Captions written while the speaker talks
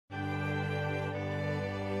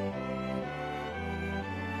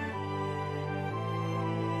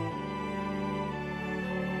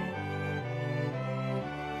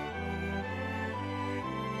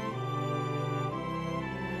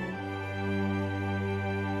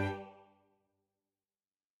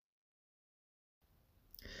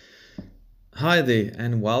Hi there,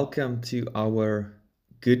 and welcome to our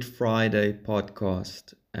Good Friday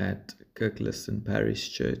podcast at Kirkliston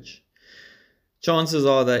Parish Church. Chances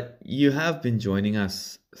are that you have been joining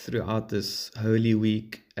us throughout this Holy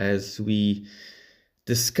Week as we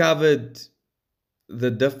discovered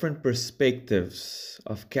the different perspectives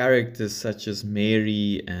of characters such as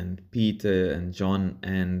Mary and Peter and John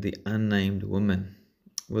and the unnamed woman,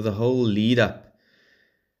 with a whole lead up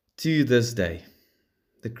to this day,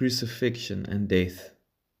 the crucifixion and death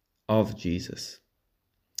of Jesus.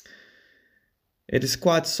 It is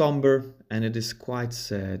quite somber and it is quite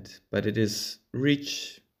sad, but it is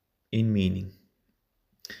rich in meaning.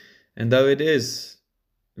 And though it is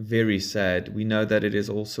very sad, we know that it is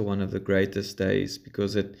also one of the greatest days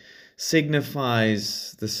because it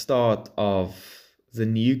signifies the start of the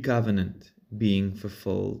new covenant being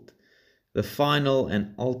fulfilled, the final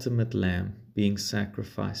and ultimate lamb being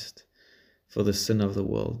sacrificed for the sin of the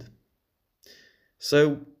world.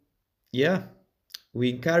 So, we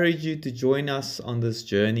encourage you to join us on this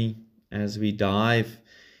journey as we dive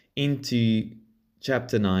into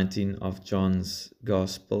chapter 19 of John's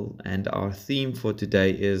Gospel. And our theme for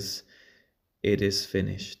today is, It is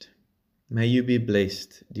finished. May you be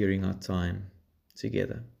blessed during our time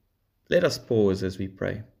together. Let us pause as we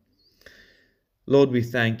pray. Lord, we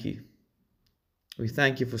thank you. We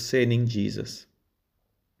thank you for sending Jesus,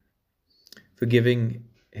 for giving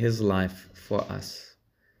his life for us,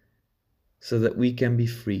 so that we can be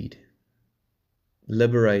freed,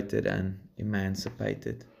 liberated and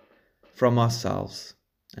emancipated from ourselves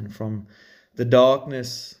and from the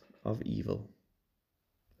darkness of evil.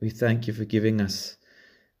 We thank you for giving us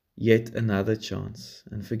yet another chance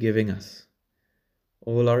and forgiving us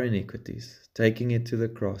all our iniquities, taking it to the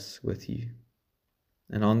cross with you.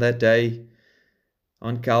 And on that day,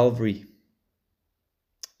 on Calvary,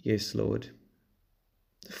 yes, Lord,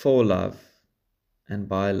 for love and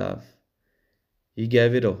by love, you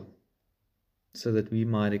gave it all so that we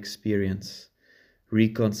might experience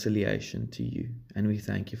reconciliation to you, and we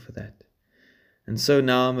thank you for that. And so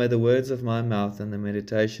now may the words of my mouth and the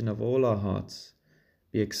meditation of all our hearts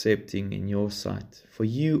be accepting in your sight, for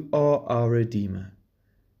you are our Redeemer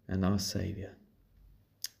and our Savior.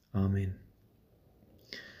 Amen.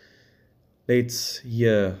 Let's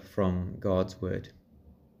hear from God's word.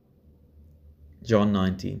 John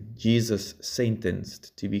 19, Jesus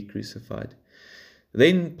sentenced to be crucified.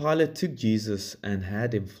 Then Pilate took Jesus and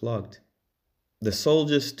had him flogged. The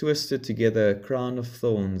soldiers twisted together a crown of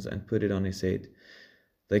thorns and put it on his head.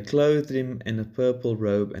 They clothed him in a purple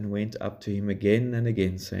robe and went up to him again and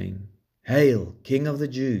again, saying, "Hail, King of the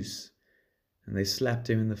Jews!" And they slapped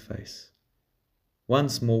him in the face.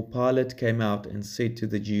 Once more Pilate came out and said to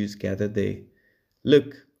the Jews gathered there,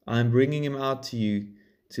 "Look, I am bringing him out to you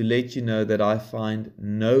to let you know that I find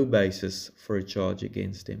no basis for a charge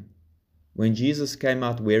against him." When Jesus came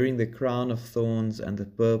out wearing the crown of thorns and the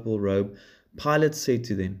purple robe, Pilate said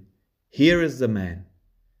to them, "Here is the man."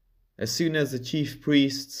 As soon as the chief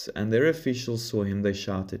priests and their officials saw him, they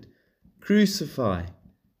shouted, "Crucify!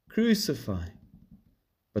 Crucify!"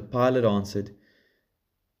 But Pilate answered,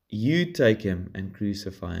 "You take him and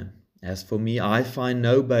crucify him. As for me, I find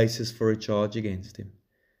no basis for a charge against him."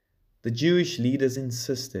 The Jewish leaders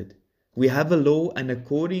insisted, "We have a law, and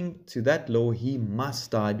according to that law he must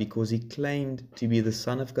die because he claimed to be the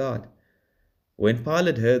Son of God." When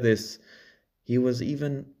Pilate heard this, he was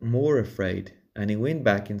even more afraid, and he went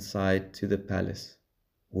back inside to the palace.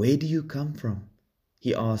 "Where do you come from?"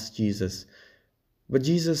 he asked Jesus. But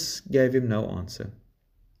Jesus gave him no answer.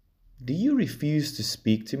 "Do you refuse to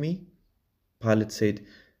speak to me?" Pilate said,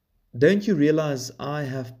 "Don't you realize I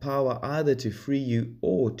have power either to free you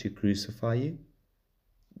or to crucify you?"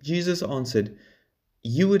 Jesus answered,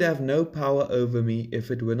 "You would have no power over me if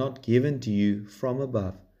it were not given to you from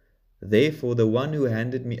above. Therefore, the one who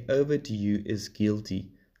handed me over to you is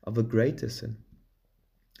guilty of a greater sin."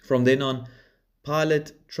 From then on,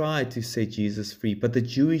 Pilate tried to set Jesus free, but the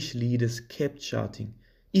Jewish leaders kept shouting,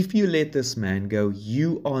 "If you let this man go,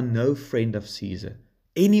 you are no friend of Caesar.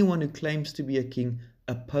 Anyone who claims to be a king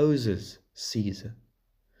opposes Caesar."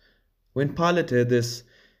 When Pilate heard this,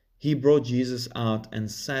 he brought Jesus out and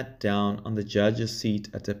sat down on the judge's seat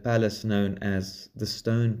at a palace known as the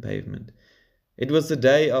Stone Pavement. It was the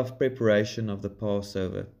day of preparation of the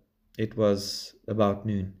Passover. It was about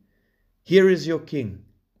noon. "Here is your king,"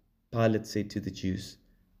 Pilate said to the Jews.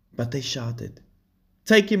 But they shouted,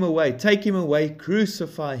 take him away,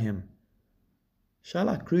 crucify him." "Shall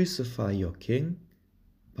I crucify your king?"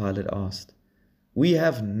 Pilate asked. "We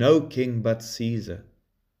have no king but Caesar,"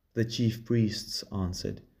 the chief priests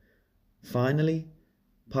answered. Finally,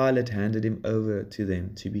 Pilate handed him over to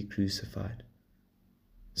them to be crucified.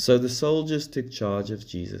 So the soldiers took charge of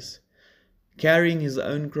Jesus. Carrying his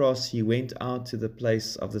own cross, he went out to the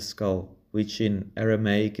place of the skull, which in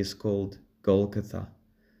Aramaic is called Golgotha.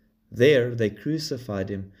 There they crucified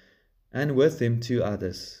him, and with him 2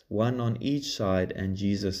 others, one on each side and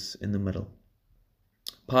Jesus in the middle.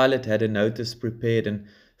 Pilate had a notice prepared and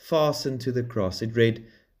fastened to the cross. It read,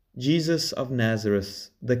 "Jesus of Nazareth,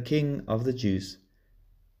 the King of the Jews."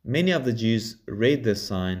 Many of the Jews read this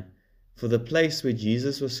sign, for the place where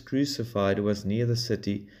Jesus was crucified was near the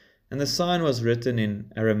city, and the sign was written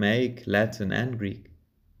in Aramaic, Latin, and Greek.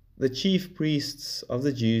 The chief priests of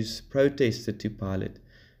the Jews protested to Pilate,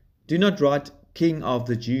 "Do not write King of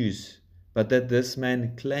the Jews, but that this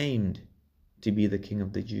man claimed to be the King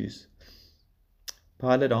of the Jews."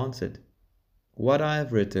 Pilate answered, "What I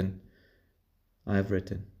have written, I have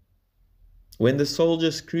written." When the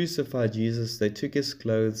soldiers crucified Jesus, they took his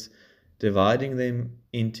clothes, dividing them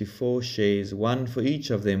into 4 shares, one for each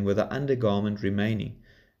of them, with the undergarment remaining.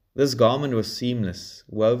 This garment was seamless,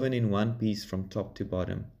 woven in one piece from top to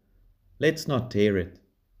bottom. "Let's not tear it,"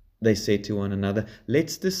 they said to one another.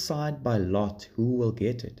 "Let's decide by lot who will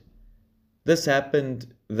get it." This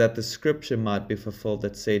happened that the scripture might be fulfilled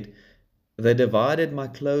that said, "They divided my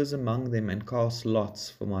clothes among them and cast lots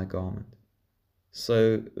for my garment."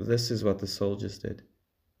 So this is what the soldiers did.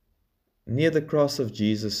 Near the cross of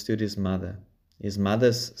Jesus stood his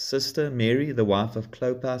mother's sister, Mary, the wife of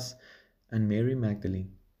Clopas, and Mary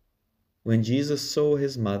Magdalene. When Jesus saw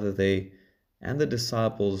his mother there and the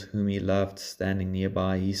disciples whom he loved standing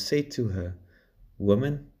nearby, he said to her,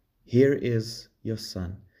 "Woman, here is your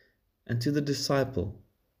son," and to the disciple,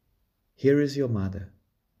 "Here is your mother."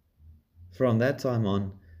 From that time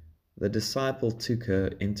on, the disciple took her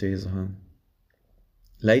into his home.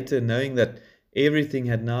 Later, knowing that everything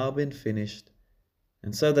had now been finished,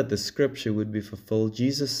 and so that the scripture would be fulfilled,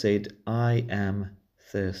 Jesus said, "I am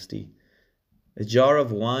thirsty." A jar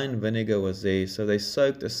of wine vinegar was there, so they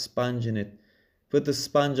soaked a sponge in it, put the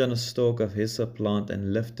sponge on a stalk of hyssop plant,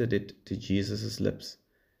 and lifted it to Jesus' lips.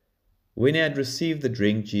 When he had received the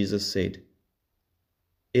drink, Jesus said,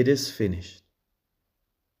 "It is finished."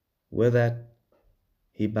 With that,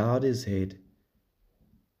 he bowed his head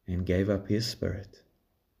and gave up his spirit.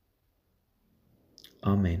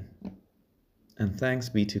 Amen. And thanks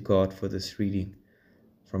be to God for this reading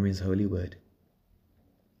from his holy word.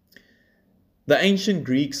 The ancient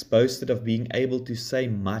Greeks boasted of being able to say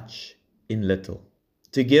much in little,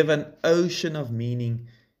 to give an ocean of meaning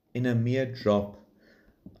in a mere drop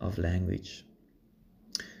of language.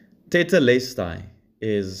 Tetelestai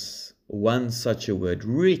is one such a word,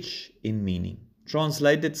 rich in meaning,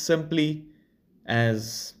 translated simply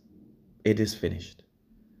as "it is finished."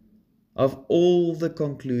 Of all the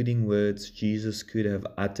concluding words Jesus could have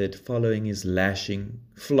uttered following his lashing,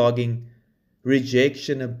 flogging,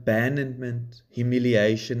 rejection, abandonment,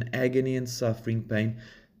 humiliation, agony and suffering, pain,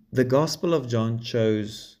 the Gospel of John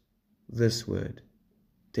chose this word,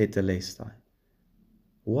 tetelestai.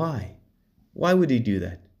 Why? Why would he do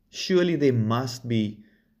that? Surely there must be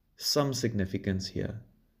some significance here.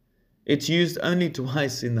 It's used only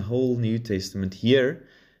twice in the whole New Testament, here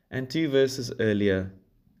and 2 verses earlier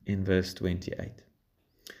in verse 28.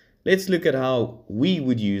 Let's look at how we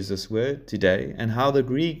would use this word today and how the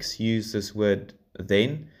Greeks used this word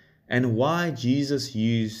then, and why Jesus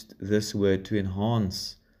used this word to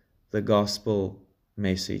enhance the gospel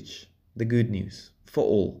message, the good news for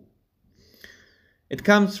all. It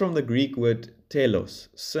comes from the Greek word telos,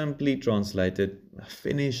 simply translated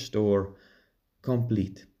finished or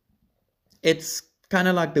complete. It's kind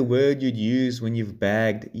of like the word you'd use when you've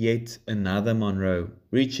bagged yet another Monroe,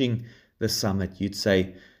 reaching the summit. You'd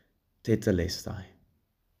say tetelestai.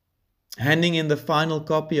 Handing in the final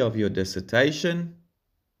copy of your dissertation,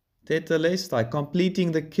 tetelestai.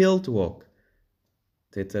 Completing the kilt walk,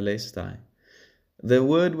 tetelestai. The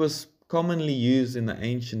word was commonly used in the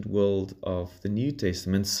ancient world of the New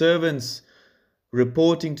Testament. Servants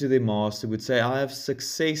reporting to their master would say, "I have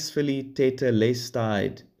successfully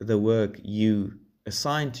tetelestaied the work you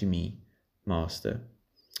assigned to me, master."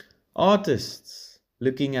 Artists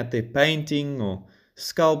looking at their painting or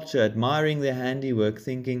sculpture, admiring their handiwork,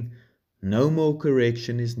 thinking, "No more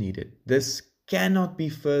correction is needed. This cannot be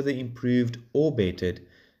further improved or bettered,"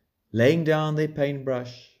 laying down their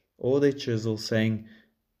paintbrush or their chisel, saying,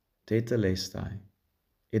 tetelestai.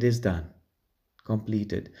 It is done,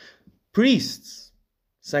 completed. Priests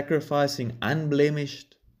sacrificing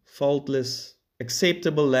unblemished, faultless,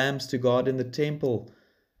 acceptable lambs to God in the temple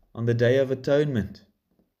on the Day of Atonement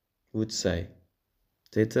would say,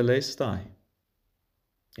 tetelestai.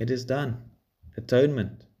 It is done,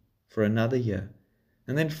 atonement for another year.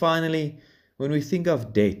 And then finally, when we think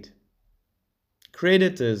of debt,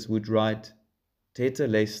 creditors would write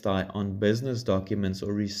tetelestai on business documents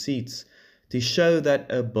or receipts to show that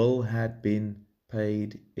a bill had been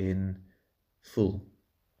paid in full.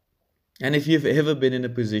 And if you've ever been in a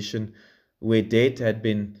position where debt had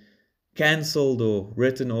been cancelled or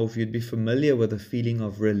written off, you'd be familiar with the feeling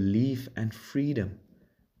of relief and freedom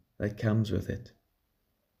that comes with it.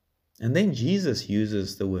 And then Jesus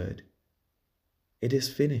uses the word, it is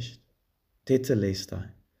finished, tetelestai.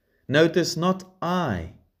 Notice, not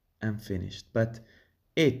I am finished, but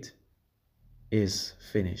it is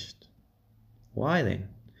finished. Why then?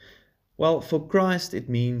 Well, for Christ it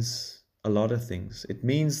means a lot of things. It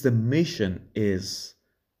means the mission is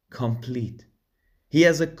complete. He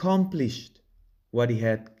has accomplished what he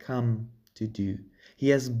had come to do. He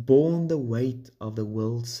has borne the weight of the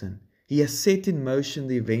world's sin. He has set in motion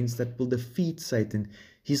the events that will defeat Satan.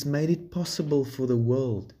 He's made it possible for the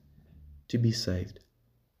world to be saved.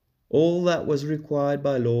 All that was required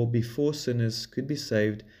by law before sinners could be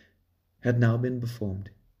saved had now been performed.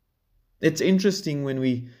 It's interesting when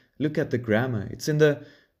we look at the grammar. It's in the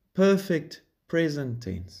perfect present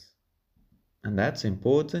tense. And that's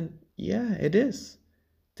important? Yeah, it is.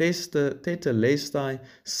 Tetelestai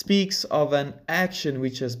speaks of an action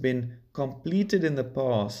which has been completed in the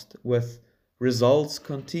past with results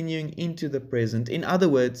continuing into the present. In other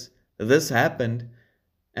words, this happened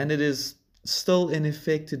and it is still in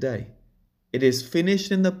effect today. It is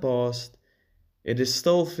finished in the past, it is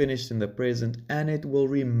still finished in the present, and it will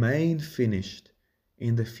remain finished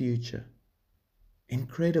in the future.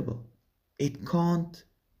 Incredible. It can't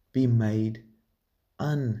be made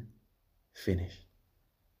unfinished.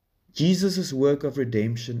 Jesus' work of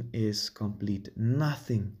redemption is complete.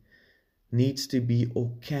 Nothing needs to be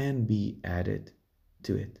or can be added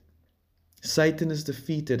to it. Satan is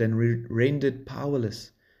defeated and rendered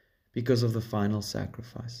powerless because of the final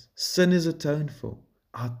sacrifice. Sin is atoned for,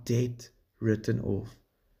 our debt written off.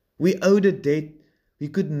 We owed a debt we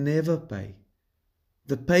could never pay.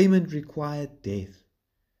 The payment required death.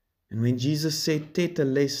 And when Jesus said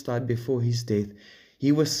tetelestai before his death,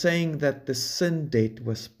 he was saying that the sin debt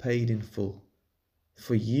was paid in full.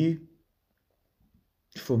 For you,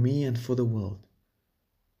 for me, and for the world.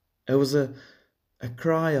 It was a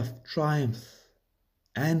cry of triumph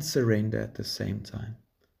and surrender at the same time.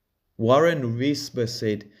 Warren Wiersbe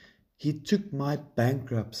said, he took my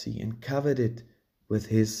bankruptcy and covered it with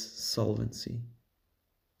his solvency.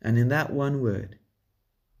 And in that one word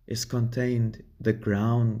is contained the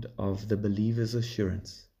ground of the believer's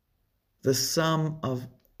assurance, the sum of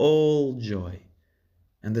all joy,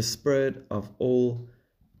 and the spirit of all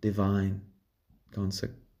divine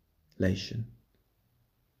consolation.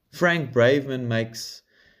 Frank Braveman makes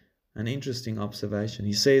an interesting observation.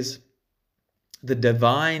 He says, the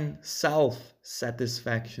divine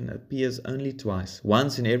self-satisfaction appears only twice,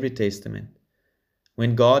 once in every testament.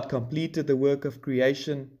 When God completed the work of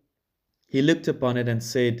creation, he looked upon it and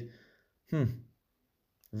said,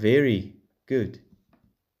 very good.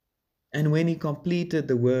 And when he completed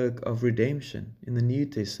the work of redemption in the New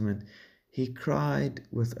Testament, he cried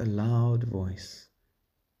with a loud voice,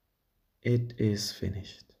 it is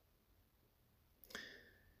finished.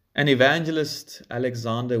 An evangelist,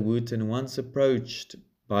 Alexander Wooten, once approached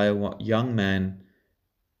by a young man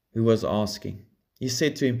who was asking. He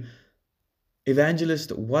said to him,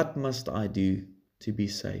 Evangelist, what must I do to be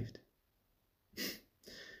saved?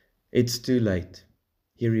 It's too late,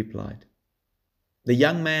 he replied. The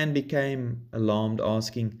young man became alarmed,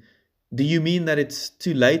 asking, do you mean that it's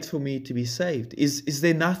too late for me to be saved? Is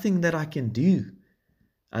there nothing that I can do?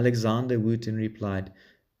 Alexander Wooten replied,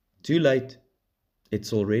 too late.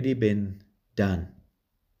 It's already been done.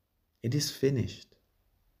 It is finished.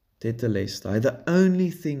 Tetelestai. The only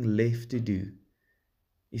thing left to do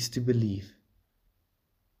is to believe.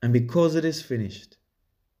 And because it is finished,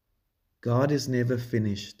 God is never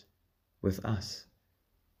finished with us.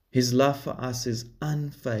 His love for us is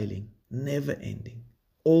unfailing, never ending,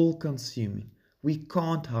 all-consuming. We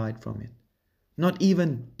can't hide from it. Not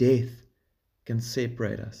even death can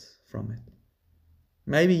separate us from it.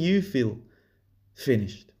 Maybe you feel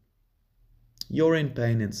finished. You're in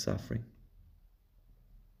pain and suffering.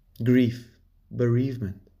 Grief,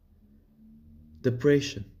 bereavement,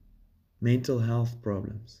 depression, mental health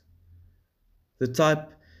problems. The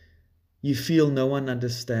type you feel no one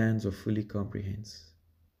understands or fully comprehends.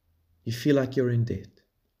 You feel like you're in debt.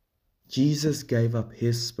 Jesus gave up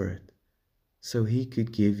his spirit so he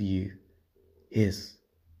could give you his.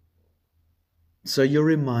 So you're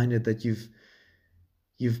reminded that you've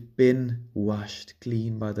been washed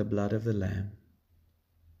clean by the blood of the Lamb.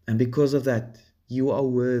 And because of that, You are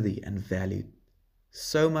worthy and valued,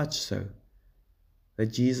 so much so that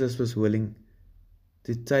Jesus was willing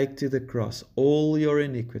to take to the cross all your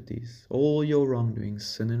iniquities, all your wrongdoings,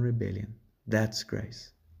 sin and rebellion. That's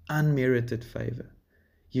grace, unmerited favor.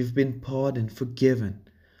 You've been pardoned, forgiven.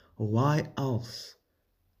 Why else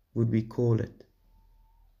would we call it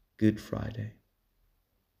Good Friday?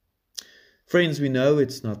 Friends, we know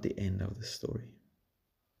it's not the end of the story.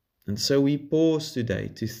 And so we pause today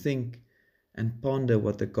to think and ponder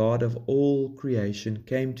what the God of all creation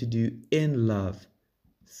came to do in love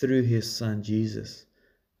through his Son Jesus,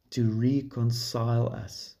 to reconcile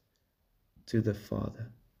us to the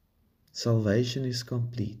Father. Salvation is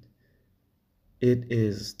complete. It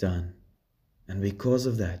is done. And because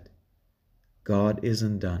of that, God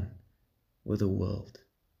isn't done with the world,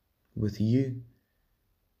 with you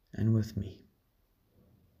and with me.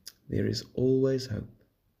 There is always hope.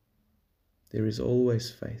 There is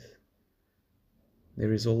always faith.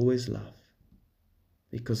 There is always love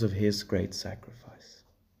because of his great sacrifice.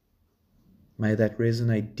 May that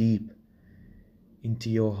resonate deep into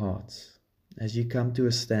your hearts as you come to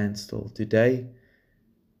a standstill today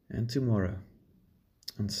and tomorrow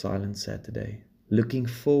on Silent Saturday, looking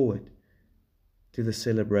forward to the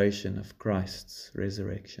celebration of Christ's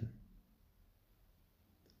resurrection.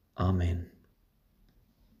 Amen.